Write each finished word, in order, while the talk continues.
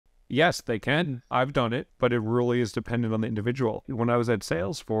Yes, they can. I've done it, but it really is dependent on the individual. When I was at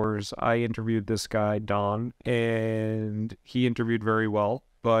Salesforce, I interviewed this guy, Don, and he interviewed very well,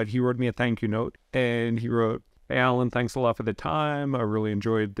 but he wrote me a thank you note and he wrote, "Hey, Alan, thanks a lot for the time. I really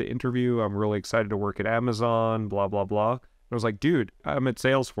enjoyed the interview. I'm really excited to work at Amazon, blah, blah, blah." I was like, "Dude, I'm at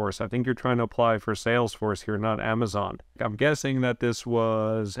Salesforce. I think you're trying to apply for Salesforce here, not Amazon." I'm guessing that this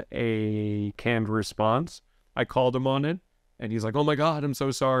was a canned response. I called him on it and he's like, "Oh my God, I'm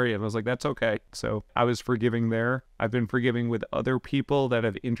so sorry." And I was like, "That's okay." So I was forgiving there. I've been forgiving with other people that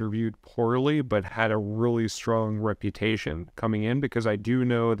have interviewed poorly, but had a really strong reputation coming in, because I do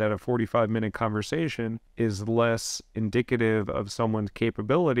know that a 45-minute conversation is less indicative of someone's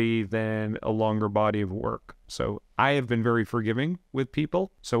capability than a longer body of work. So I have been very forgiving with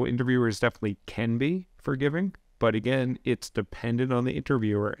people. So interviewers definitely can be forgiving. But again, it's dependent on the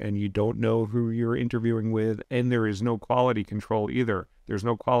interviewer, and you don't know who you're interviewing with, and there is no quality control either. There's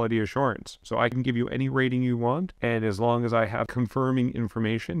no quality assurance. So I can give you any rating you want, and as long as I have confirming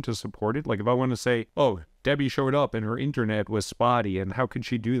information to support it, like if I want to say, "Oh, Debbie showed up and her internet was spotty, and how could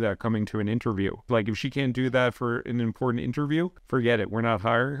she do that coming to an interview?" Like if she can't do that for an important interview, forget it, we're not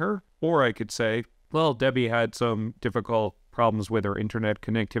hiring her. Or I could say, "Well, Debbie had some difficult problems with her internet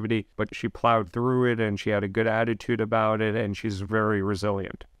connectivity, but she plowed through it and she had a good attitude about it and she's very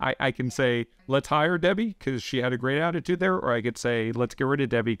resilient." I can say, "Let's hire Debbie because she had a great attitude there," or I could say, "Let's get rid of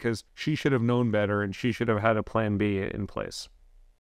Debbie because she should have known better and she should have had a plan B in place."